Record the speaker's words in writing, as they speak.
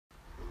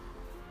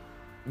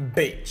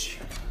Bitch.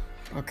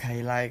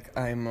 Okay, like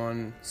I'm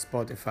on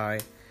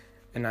Spotify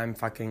and I'm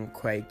fucking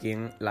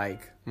quaking.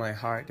 Like my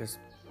heart is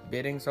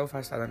beating so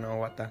fast, I don't know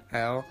what the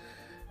hell.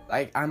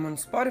 Like I'm on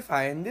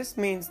Spotify and this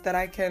means that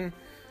I can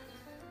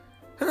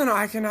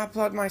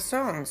upload my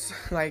songs.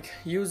 Like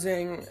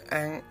using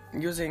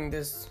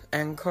this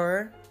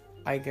Anchor,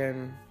 I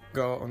can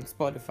go on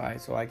Spotify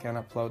so I can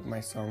upload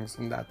my songs,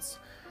 and that's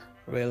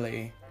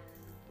really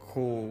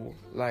cool.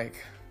 Like,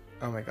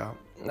 oh my god.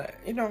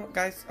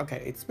 Guys,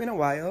 okay, it's been a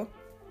while.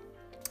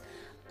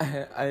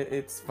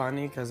 It's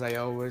funny because I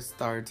always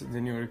start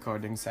the new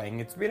recording saying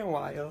it's been a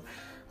while.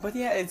 But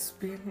yeah, it's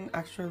been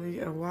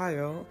actually a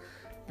while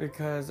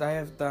because I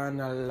have done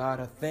a lot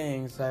of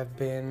things. I've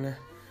been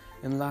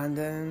in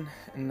London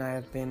and I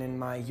have been in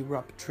my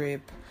Europe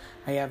trip.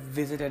 I have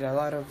visited a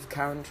lot of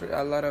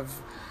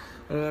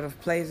a lot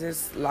of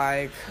places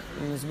like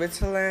in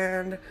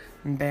Switzerland,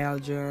 in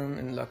Belgium,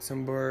 in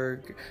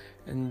Luxembourg,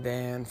 and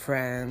then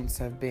France.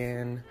 I've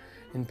been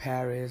in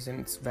Paris and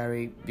it's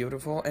very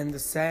beautiful. And the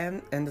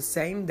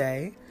same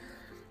day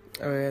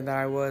that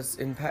I was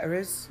in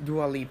Paris,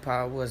 Dua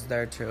Lipa was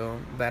there too,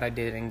 but I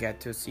didn't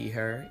get to see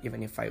her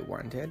even if I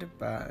wanted.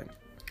 But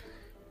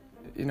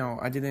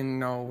I didn't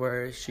know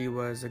where she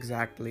was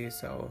exactly,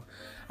 so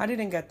I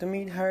didn't get to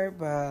meet her.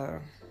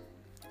 But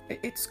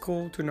it's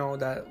cool to know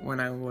that when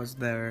I was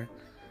there,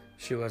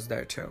 she was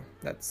there too.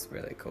 That's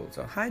really cool.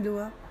 So hi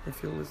Dua,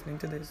 if you're listening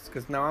to this,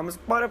 because now I'm a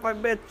Spotify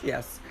bitch.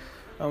 Yes,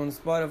 I'm on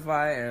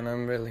Spotify and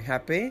I'm really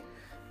happy.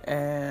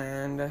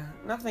 And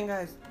nothing,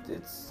 guys.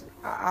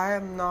 I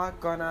am not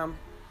gonna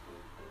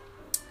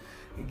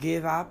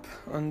give up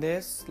on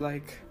this.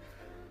 Like,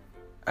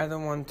 I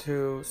don't want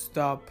to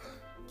stop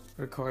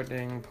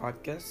recording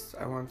podcasts.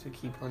 I want to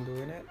keep on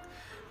doing it,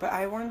 but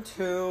I want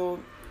to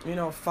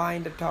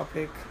find a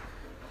topic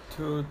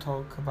to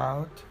talk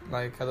about.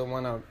 Like, I don't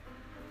want to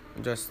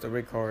just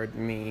record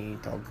me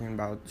talking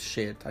about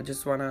shit. I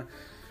just want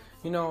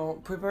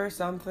to prepare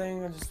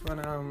something. I just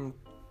want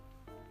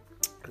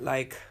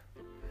to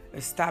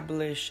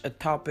establish a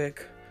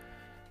topic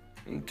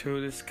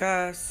to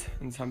discuss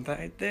and something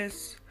like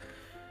this.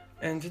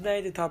 And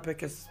today the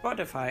topic is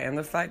Spotify and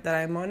the fact that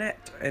I'm on it,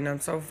 and I'm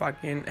so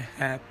fucking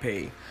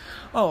happy.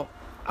 Oh,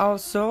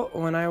 also,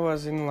 when I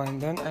was in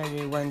London,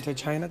 I went to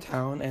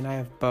Chinatown and I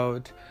have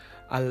bought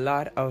a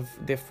lot of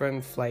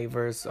different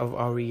flavors of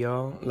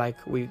Oreo. Like,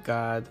 we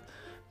got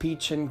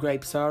peach and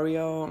grapes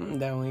Oreo,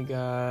 then we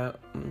got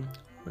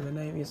what the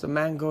name is, a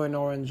mango and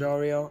orange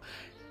Oreo.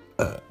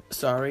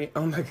 Sorry,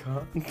 oh my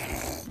god.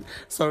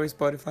 Sorry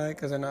Spotify,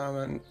 because I know I'm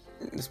on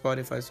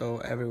Spotify, so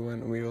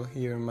everyone will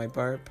hear my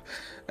burp.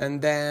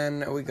 And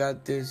then we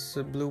got this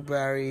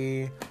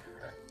blueberry.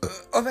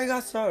 Oh my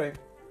god, sorry.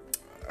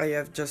 I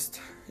have just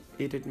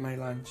eaten my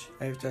lunch.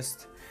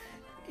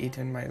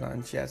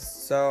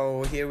 Yes.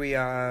 So here we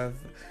have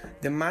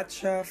the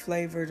matcha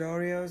flavored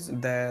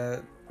Oreos.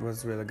 That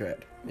was really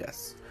good.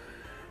 Yes.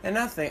 And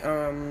nothing.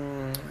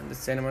 The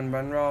cinnamon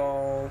bun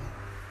roll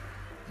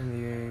and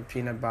the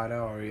peanut butter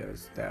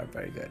Oreos. They are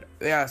very good.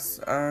 Yes.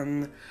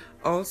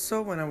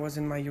 Also, when I was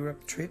in my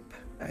Europe trip,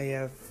 I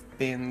have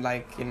been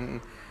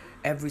in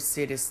every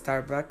city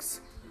Starbucks,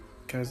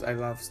 because I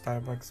love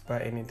Starbucks,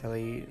 but in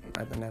Italy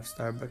I don't have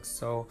Starbucks.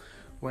 So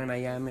when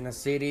I am in a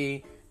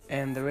city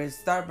and there is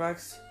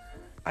Starbucks,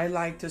 I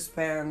like to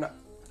spend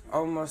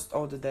almost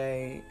all the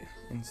day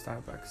in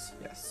Starbucks.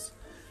 Yes.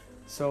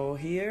 So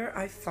here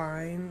I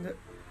find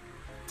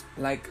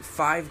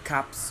 5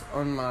 cups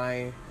on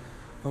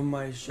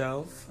my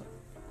shelf.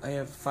 I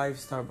have 5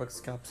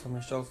 Starbucks cups on my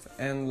shelf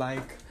and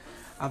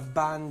a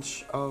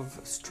bunch of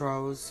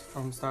straws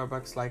from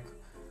Starbucks.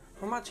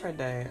 How much are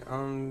they?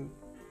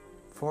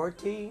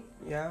 40?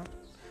 Yeah.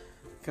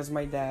 Because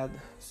my dad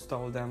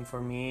stole them for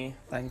me.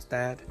 Thanks,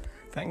 Dad.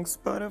 Thanks,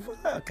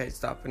 Spotify. Okay,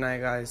 stop. Now,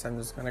 guys, I'm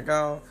just gonna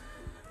go.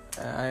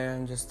 I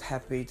am just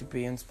happy to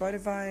be in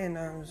Spotify, and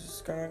I'm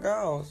just gonna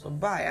go. So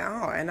bye.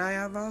 Oh, and I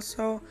have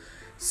also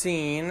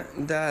seen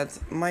that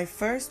my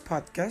first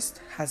podcast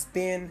has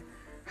been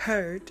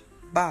heard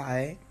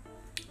by,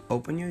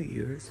 open your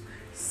ears,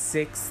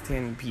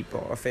 16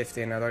 people or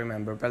 15. I don't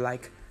remember, but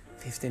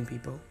 15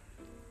 people.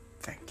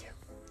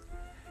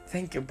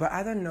 Thank you, but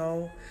I don't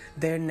know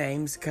their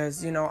names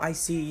because I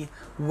see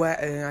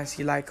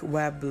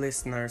web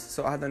listeners,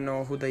 so I don't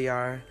know who they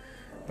are.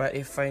 But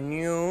if I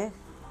knew,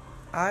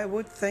 I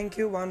would thank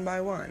you one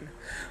by one.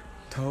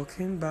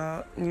 Talking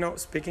about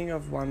speaking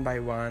of one by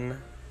one,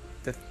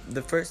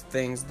 the first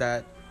things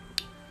that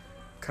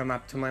come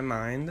up to my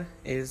mind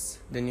is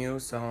the new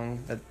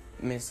song that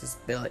Mrs.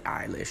 Billie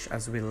Eilish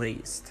has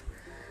released,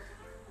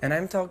 and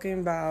I'm talking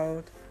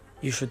about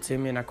 "You Should See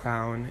Me in a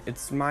Crown."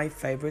 It's my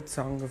favorite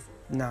song of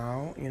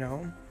now,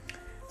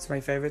 it's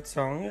my favorite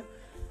song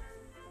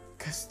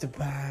because the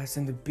bass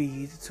and the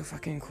beat, it's so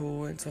fucking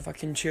cool and so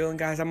fucking chill. And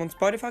guys, I'm on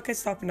Spotify. Okay,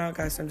 stop now,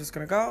 guys. I'm just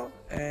gonna go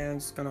and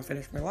just gonna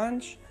finish my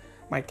lunch,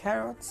 my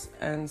carrots,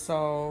 and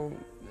so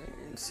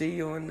see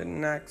you in the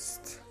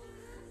next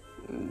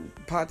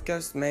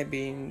podcast,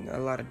 maybe in a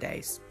lot of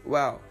days.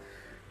 Well,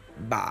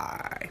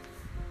 bye.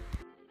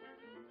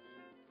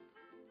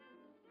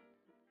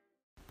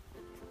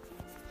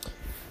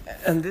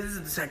 And this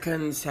is the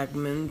second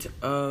segment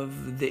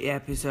of the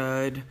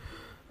episode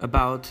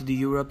about the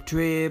Europe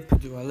trip,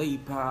 Dua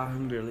Lipa,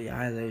 Billie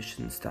Eilish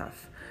and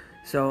stuff.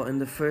 So in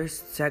the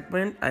first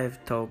segment,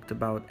 I've talked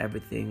about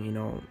everything,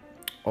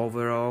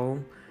 overall,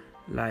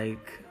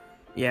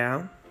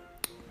 yeah.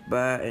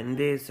 But in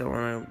this, I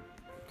wanna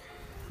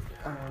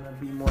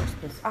be more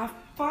specific. Ah,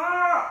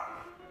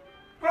 fuck!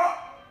 Fuck!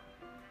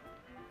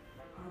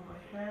 Oh,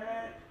 my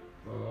head.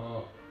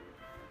 Oh.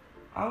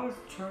 I was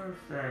trying to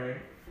say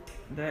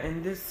that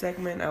in this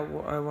segment, I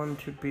want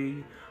to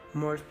be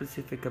more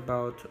specific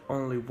about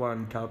only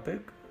one topic.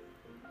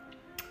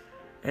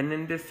 And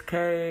in this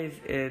case,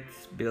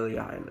 it's Billie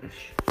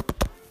Eilish.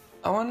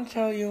 I want to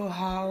tell you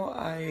how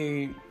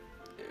I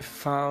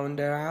found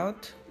her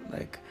out,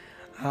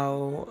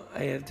 how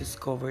I have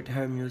discovered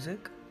her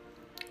music,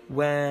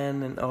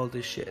 when, and all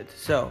this shit.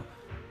 So,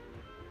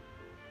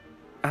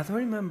 I don't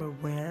remember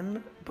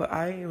when, but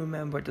I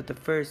remember that the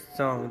first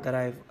song that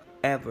I've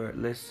ever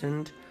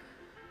listened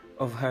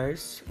of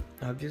hers,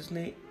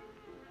 obviously,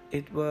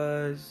 it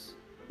was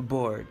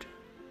Bored.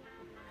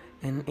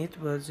 And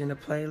it was in a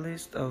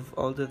playlist of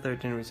all the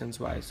 13 Reasons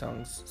Why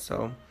songs.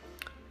 So,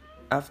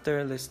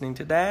 after listening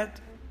to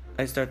that,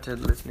 I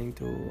started listening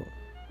to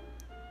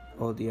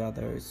all the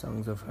other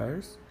songs of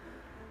hers.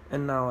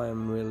 And now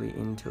I'm really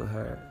into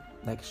her.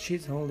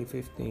 She's only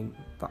 15,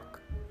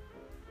 fuck.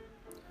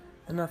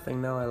 And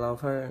nothing, now I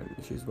love her.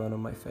 She's one of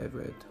my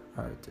favorite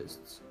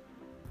artists.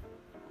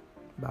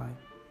 Bye.